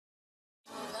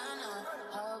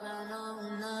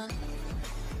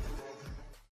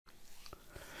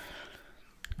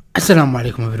السلام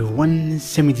عليكم everyone.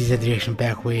 Samir this reaction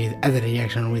back with other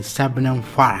reaction with Şebnem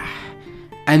Ferah.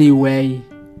 Anyway,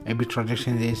 maybe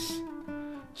tradition is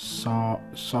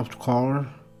softcore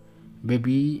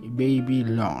baby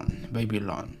loan.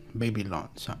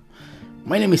 So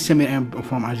my name is Samir. I'm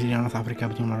from Algeria, North Africa,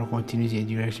 between Morocco and Tunisia.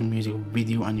 Do reaction music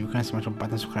video, and you can smash the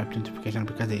button subscribe to notification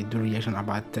because they do reaction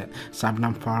about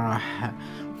Şebnem Ferah.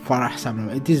 Şebnem.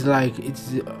 It is like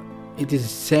it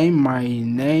is same my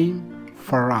name.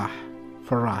 Ferah,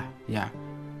 yeah.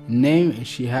 Name,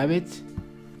 she have it.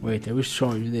 Wait, I will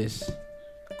show you this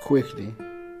quickly.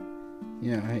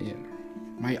 Yeah, here.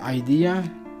 My idea.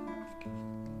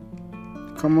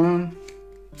 Come on.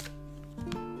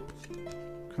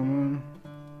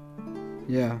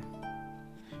 Yeah,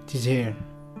 it is here.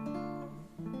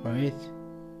 Wait.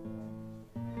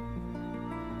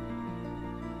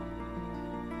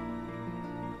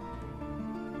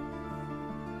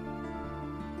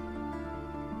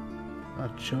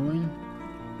 Not showing.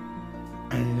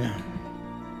 And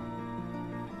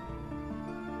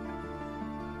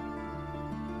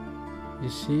you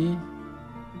see,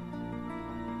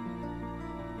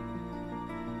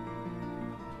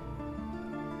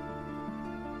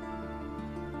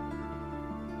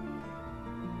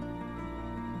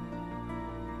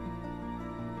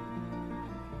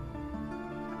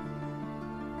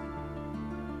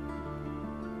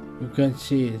 you can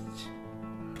see it.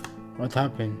 What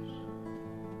happened?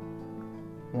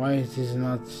 Why it is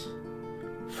not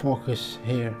focus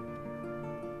here?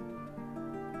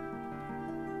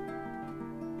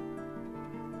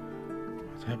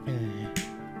 What happened here?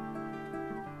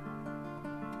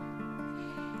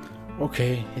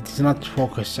 Okay, it is not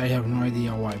focus. I have no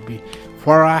idea why.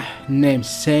 Ferah name,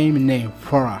 same name.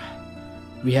 Ferah.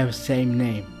 We have same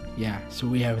name. Yeah, so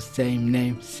we have same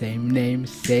name.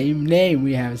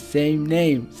 We have same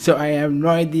name. So I have no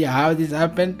idea how this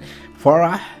happened.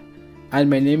 Ferah. And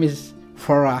my name is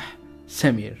Ferah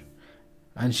Samir,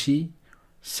 and she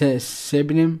says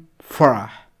Şebnem Ferah,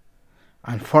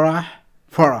 and Ferah.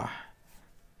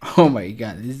 Oh my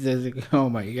god, this is oh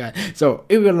my god. So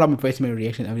if you love me, post my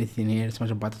reaction, everything here, smash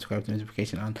the button, subscribe to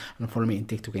notification on, and follow me on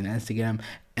TikTok and Instagram,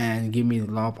 and give me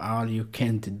love. All you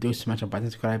can to do, smash the button,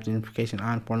 subscribe to notification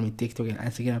on, follow me TikTok and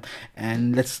Instagram,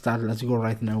 and let's start. Let's go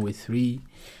right now with 3,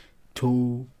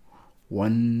 2,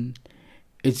 1.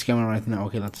 It's coming right now.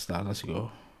 Okay, let's start. Let's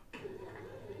go.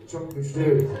 Çok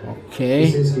güçlü Okay. bir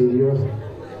ses geliyor.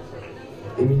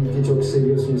 Eminim ki çok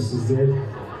seviyorsunuz sizler.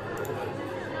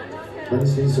 Ben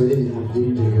ismini söylemeyeyim,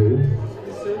 gelince görün.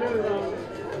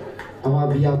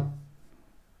 Ama bir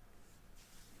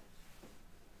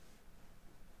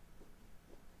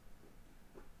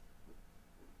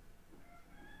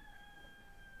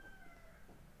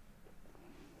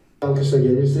alkışla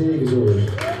gelirse güzel olur.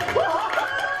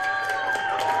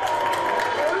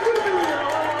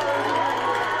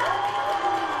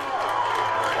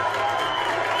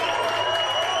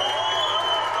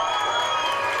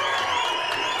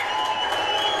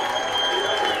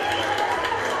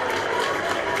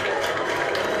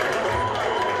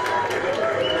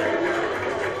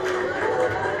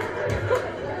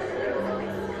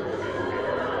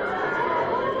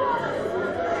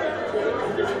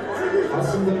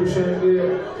 Aslında bu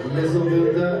şarkı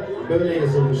yazıldığında böyle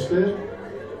yazılmıştı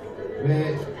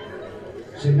ve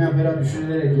Şebnem Ferah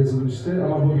düşünülerek yazılmıştı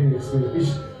ama bugün kısmetmiş.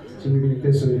 Şimdi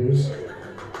birlikte söylüyoruz.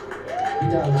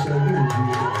 Bir daha alkışlayabilir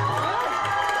miyiz?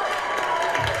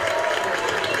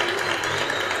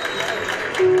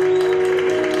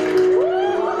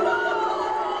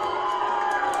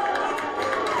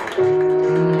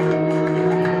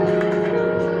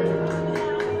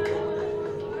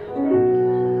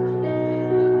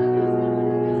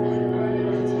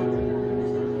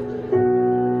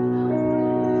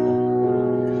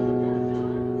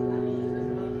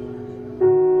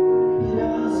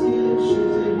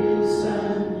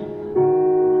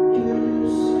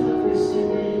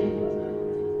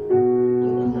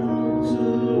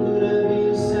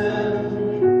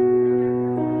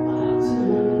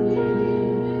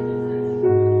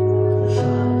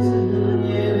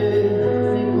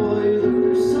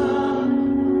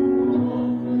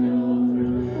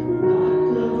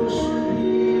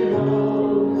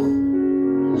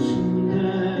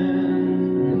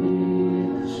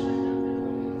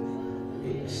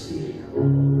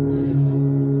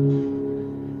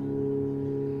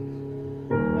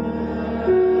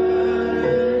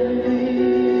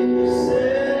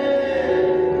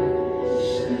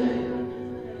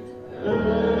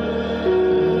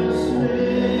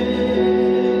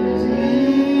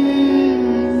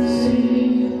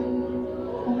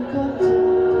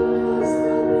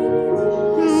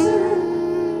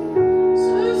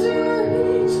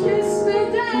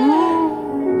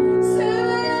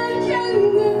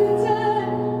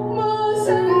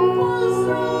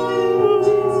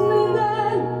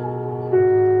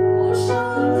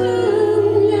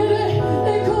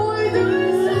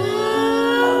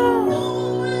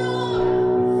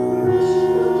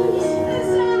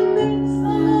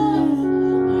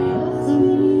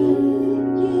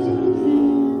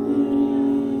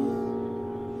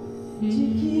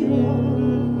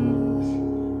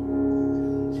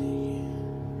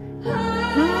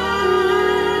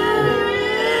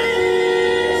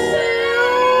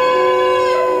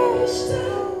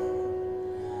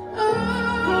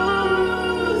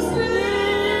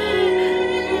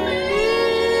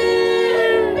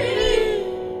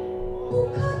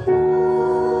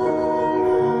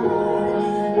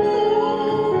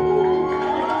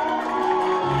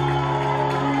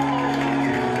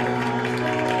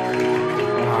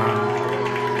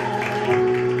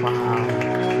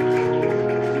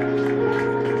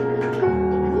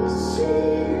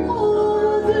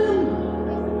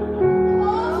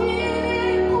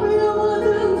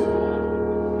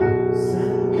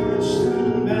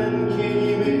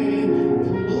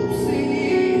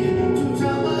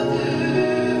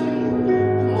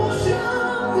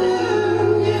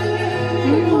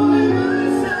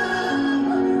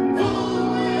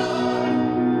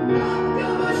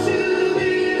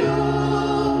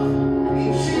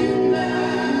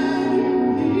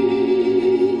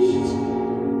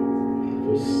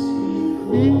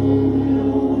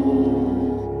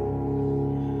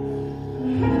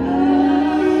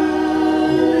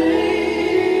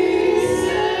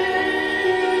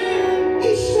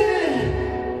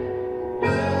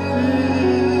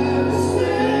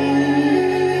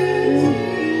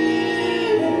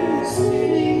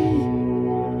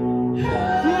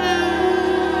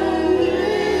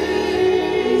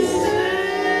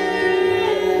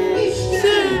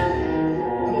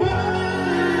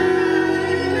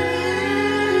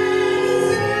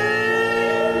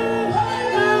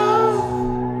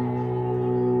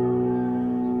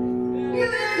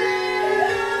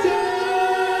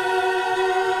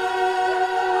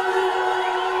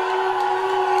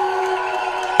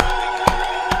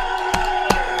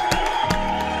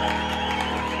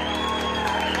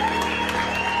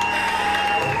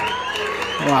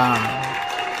 Wow.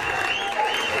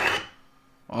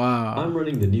 Wow. I'm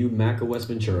running the new Mac OS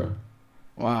Ventura.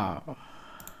 Wow.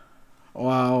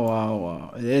 Wow, wow,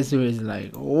 wow. This was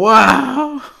like,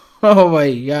 wow. Oh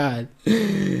my god.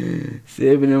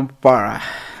 Şebnem Ferah.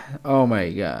 Oh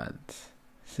my god.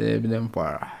 Şebnem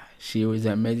Ferah. She was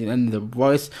amazing, and the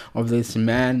voice of this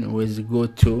man was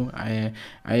good too. I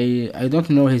don't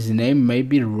know his name,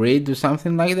 maybe Reed or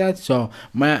something like that. So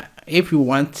if you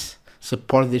want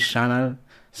support this channel,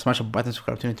 smash a button,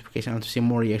 subscribe to notification, and to see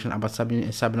more reaction about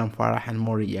Şebnem Ferah and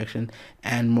more reaction.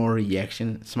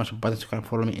 Smash a button, subscribe,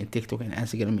 follow me on TikTok and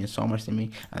Instagram. It means so much to me,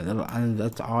 and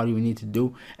that's all you need to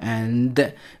do.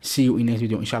 And see you in next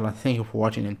video, inshallah. Thank you for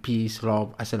watching, and peace,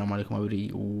 love, السلام عليكم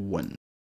everyone.